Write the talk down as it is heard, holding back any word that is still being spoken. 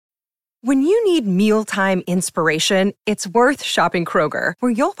When you need mealtime inspiration, it's worth shopping Kroger,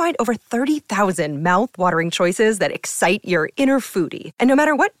 where you'll find over 30,000 mouth-watering choices that excite your inner foodie. And no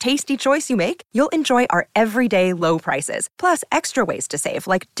matter what tasty choice you make, you'll enjoy our everyday low prices, plus extra ways to save,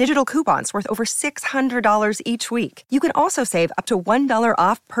 like digital coupons worth over $600 each week. You can also save up to $1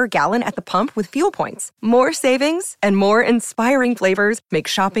 off per gallon at the pump with fuel points. More savings and more inspiring flavors make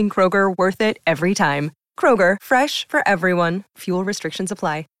shopping Kroger worth it every time. Kroger, fresh for everyone. Fuel restrictions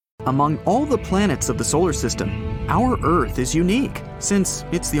apply. Among all the planets of the solar system, our Earth is unique, since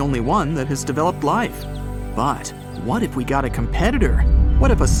it's the only one that has developed life. But what if we got a competitor?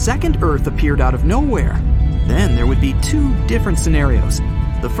 What if a second Earth appeared out of nowhere? Then there would be two different scenarios.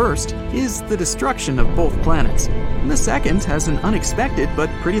 The first is the destruction of both planets. And the second has an unexpected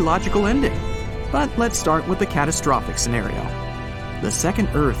but pretty logical ending. But let's start with the catastrophic scenario. The second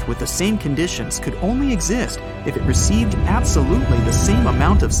Earth with the same conditions could only exist if it received absolutely the same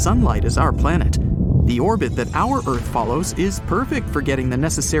amount of sunlight as our planet. The orbit that our Earth follows is perfect for getting the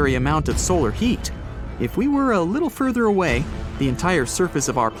necessary amount of solar heat. If we were a little further away, the entire surface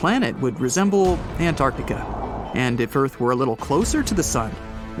of our planet would resemble Antarctica. And if Earth were a little closer to the sun,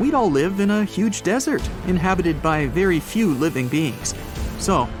 we'd all live in a huge desert, inhabited by very few living beings.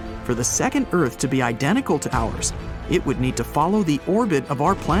 So, for the second Earth to be identical to ours, it would need to follow the orbit of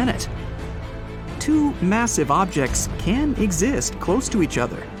our planet. Two massive objects can exist close to each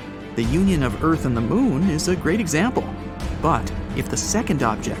other. The union of Earth and the Moon is a great example. But if the second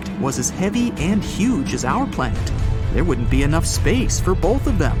object was as heavy and huge as our planet, there wouldn't be enough space for both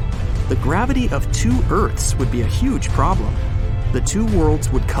of them. The gravity of two Earths would be a huge problem. The two worlds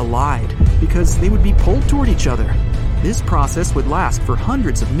would collide because they would be pulled toward each other. This process would last for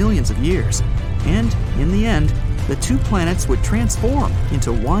hundreds of millions of years. And in the end, the two planets would transform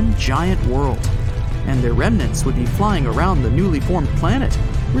into one giant world, and their remnants would be flying around the newly formed planet,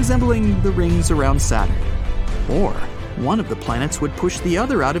 resembling the rings around Saturn. Or one of the planets would push the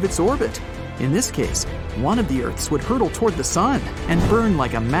other out of its orbit. In this case, one of the Earths would hurtle toward the sun and burn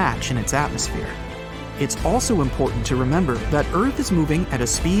like a match in its atmosphere. It's also important to remember that Earth is moving at a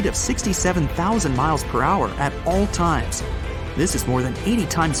speed of 67,000 miles per hour at all times. This is more than 80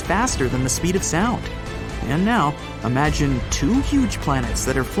 times faster than the speed of sound. And now, imagine two huge planets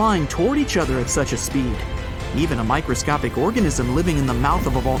that are flying toward each other at such a speed. Even a microscopic organism living in the mouth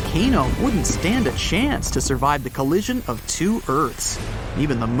of a volcano wouldn't stand a chance to survive the collision of two Earths.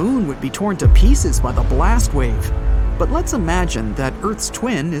 Even the Moon would be torn to pieces by the blast wave. But let's imagine that Earth's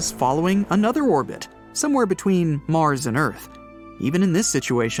twin is following another orbit, somewhere between Mars and Earth. Even in this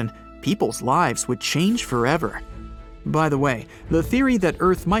situation, people's lives would change forever. By the way, the theory that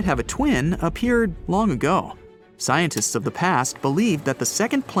Earth might have a twin appeared long ago. Scientists of the past believed that the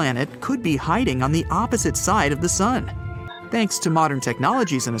second planet could be hiding on the opposite side of the sun. Thanks to modern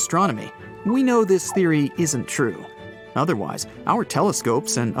technologies in astronomy, we know this theory isn't true. Otherwise, our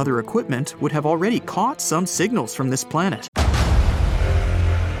telescopes and other equipment would have already caught some signals from this planet.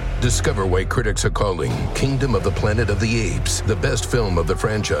 Discover why critics are calling Kingdom of the Planet of the Apes the best film of the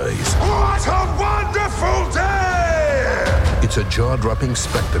franchise. What a wonderful day! It's a jaw-dropping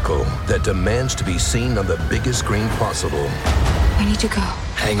spectacle that demands to be seen on the biggest screen possible. We need to go.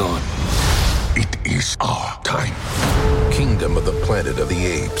 Hang on. It is our time. Kingdom of the Planet of the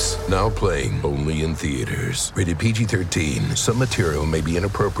Apes. Now playing only in theaters. Rated PG-13. Some material may be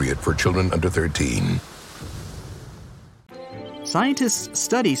inappropriate for children under 13. Scientists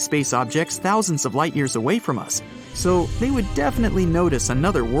study space objects thousands of light years away from us, so they would definitely notice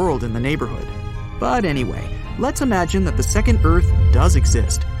another world in the neighborhood. But anyway, let's imagine that the second Earth does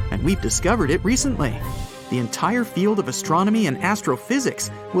exist, and we've discovered it recently. The entire field of astronomy and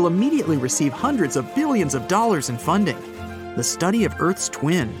astrophysics will immediately receive hundreds of billions of dollars in funding. The study of Earth's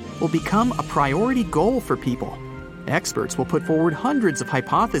twin will become a priority goal for people. Experts will put forward hundreds of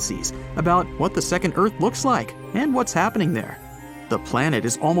hypotheses about what the second Earth looks like and what's happening there. The planet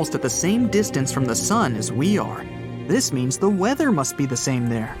is almost at the same distance from the sun as we are. This means the weather must be the same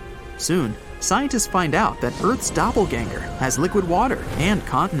there. Soon, scientists find out that Earth's doppelganger has liquid water and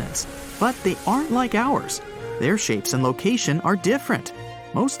continents, but they aren't like ours. Their shapes and location are different.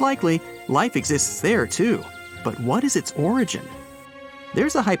 Most likely, life exists there too. But what is its origin?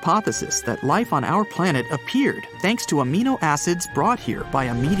 There's a hypothesis that life on our planet appeared thanks to amino acids brought here by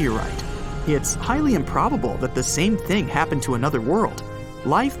a meteorite. It's highly improbable that the same thing happened to another world.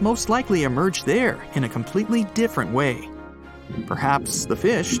 Life most likely emerged there in a completely different way. Perhaps the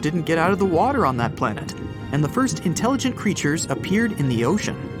fish didn't get out of the water on that planet, and the first intelligent creatures appeared in the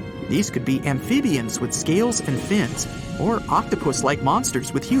ocean. These could be amphibians with scales and fins, or octopus-like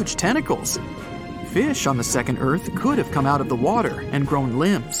monsters with huge tentacles. Fish on the second Earth could have come out of the water and grown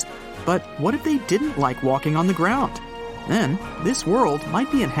limbs. But what if they didn't like walking on the ground? Then this world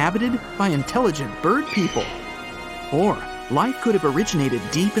might be inhabited by intelligent bird people. Or life could have originated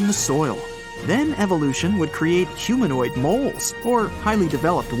deep in the soil. Then evolution would create humanoid moles or highly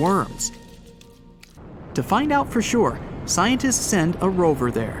developed worms. To find out for sure, scientists send a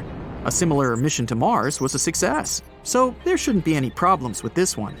rover there. A similar mission to Mars was a success, so there shouldn't be any problems with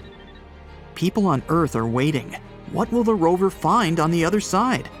this one. People on Earth are waiting. What will the rover find on the other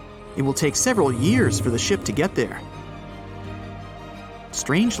side? It will take several years for the ship to get there.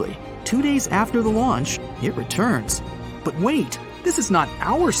 Strangely, 2 days after the launch, it returns. But wait, this is not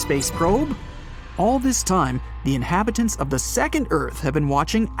our space probe. All this time, the inhabitants of the second Earth have been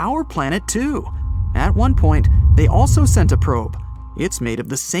watching our planet too. At one point, they also sent a probe. It's made of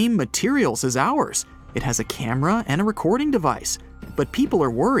the same materials as ours. It has a camera and a recording device. But people are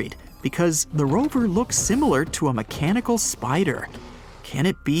worried because the rover looks similar to a mechanical spider. Can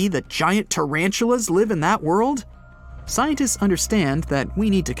it be that giant tarantulas live in that world? Scientists understand that we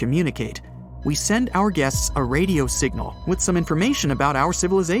need to communicate. We send our guests a radio signal with some information about our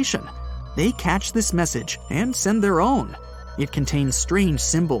civilization. They catch this message and send their own. It contains strange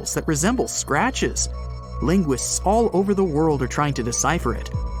symbols that resemble scratches. Linguists all over the world are trying to decipher it.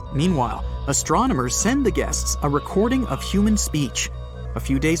 Meanwhile, astronomers send the guests a recording of human speech. A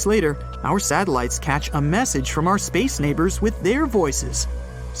few days later, our satellites catch a message from our space neighbors with their voices.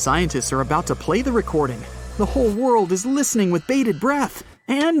 Scientists are about to play the recording. The whole world is listening with bated breath,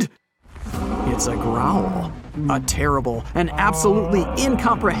 and it's a growl. A terrible and absolutely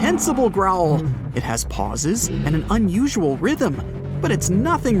incomprehensible growl. It has pauses and an unusual rhythm, but it's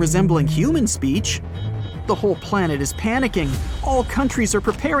nothing resembling human speech. The whole planet is panicking. All countries are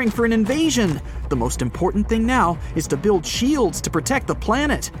preparing for an invasion. The most important thing now is to build shields to protect the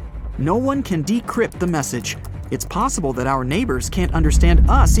planet. No one can decrypt the message. It's possible that our neighbors can't understand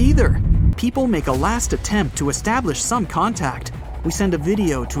us either. People make a last attempt to establish some contact. We send a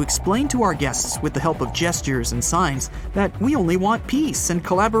video to explain to our guests with the help of gestures and signs that we only want peace and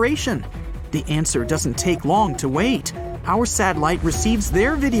collaboration. The answer doesn't take long to wait. Our satellite receives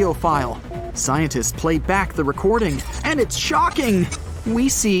their video file. Scientists play back the recording, and it's shocking! We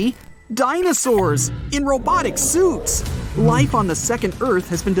see dinosaurs in robotic suits! Life on the second Earth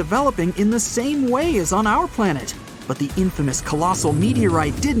has been developing in the same way as on our planet. But the infamous colossal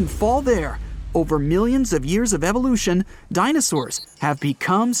meteorite didn't fall there. Over millions of years of evolution, dinosaurs have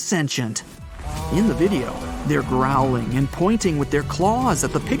become sentient. In the video, they're growling and pointing with their claws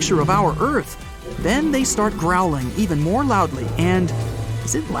at the picture of our Earth. Then they start growling even more loudly, and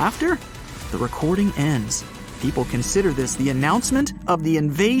is it laughter? The recording ends. People consider this the announcement of the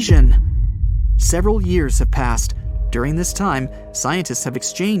invasion. Several years have passed. During this time, scientists have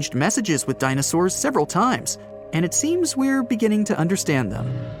exchanged messages with dinosaurs several times, and it seems we're beginning to understand them.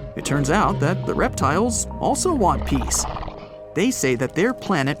 It turns out that the reptiles also want peace. They say that their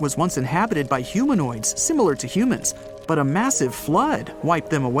planet was once inhabited by humanoids similar to humans, but a massive flood wiped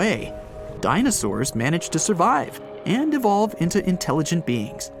them away. Dinosaurs managed to survive and evolve into intelligent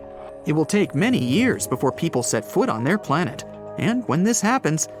beings. It will take many years before people set foot on their planet, and when this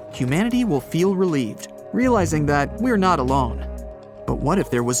happens, humanity will feel relieved, realizing that we're not alone. But what if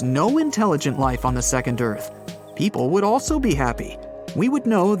there was no intelligent life on the second Earth? People would also be happy. We would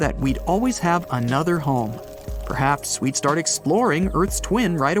know that we'd always have another home. Perhaps we'd start exploring Earth's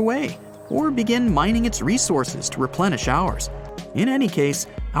twin right away, or begin mining its resources to replenish ours. In any case,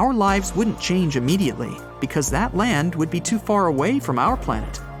 our lives wouldn't change immediately, because that land would be too far away from our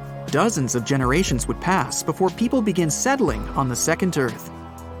planet. Dozens of generations would pass before people begin settling on the second Earth.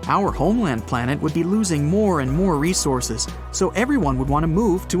 Our homeland planet would be losing more and more resources, so everyone would want to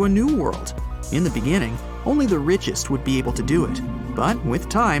move to a new world. In the beginning, only the richest would be able to do it, but with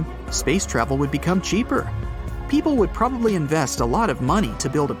time, space travel would become cheaper. People would probably invest a lot of money to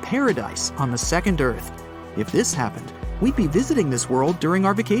build a paradise on the second Earth. If this happened, we'd be visiting this world during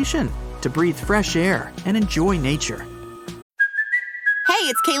our vacation to breathe fresh air and enjoy nature. Hey,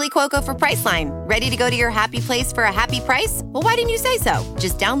 it's Kaylee Cuoco for Priceline. Ready to go to your happy place for a happy price? Well, why didn't you say so?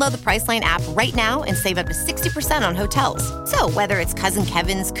 Just download the Priceline app right now and save up to 60% on hotels. So whether it's Cousin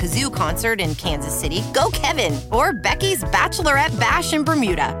Kevin's Kazoo Concert in Kansas City, go Kevin, or Becky's Bachelorette Bash in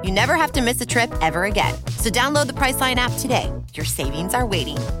Bermuda, you never have to miss a trip ever again. So download the Priceline app today. Your savings are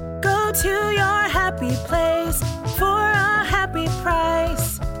waiting. Go to your happy place for a happy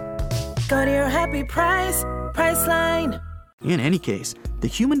price. Go to your happy price, Priceline. In any case, the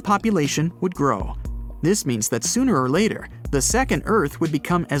human population would grow. This means that sooner or later, the second Earth would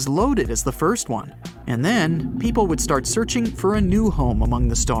become as loaded as the first one, and then people would start searching for a new home among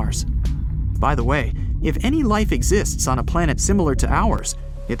the stars. By the way, if any life exists on a planet similar to ours,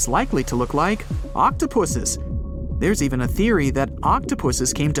 it's likely to look like octopuses. There's even a theory that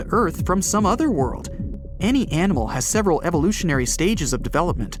octopuses came to Earth from some other world. Any animal has several evolutionary stages of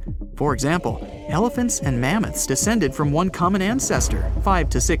development. For example, elephants and mammoths descended from one common ancestor 5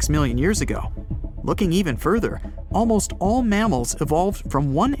 to 6 million years ago. Looking even further, almost all mammals evolved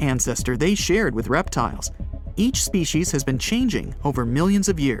from one ancestor they shared with reptiles. Each species has been changing over millions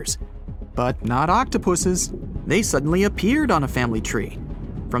of years. But not octopuses. They suddenly appeared on a family tree.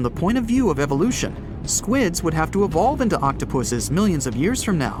 From the point of view of evolution, squids would have to evolve into octopuses millions of years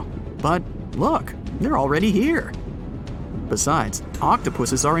from now. But look, they're already here. Besides,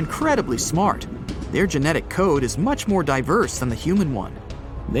 octopuses are incredibly smart. Their genetic code is much more diverse than the human one.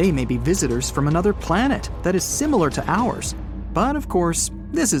 They may be visitors from another planet that is similar to ours. But of course,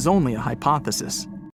 this is only a hypothesis.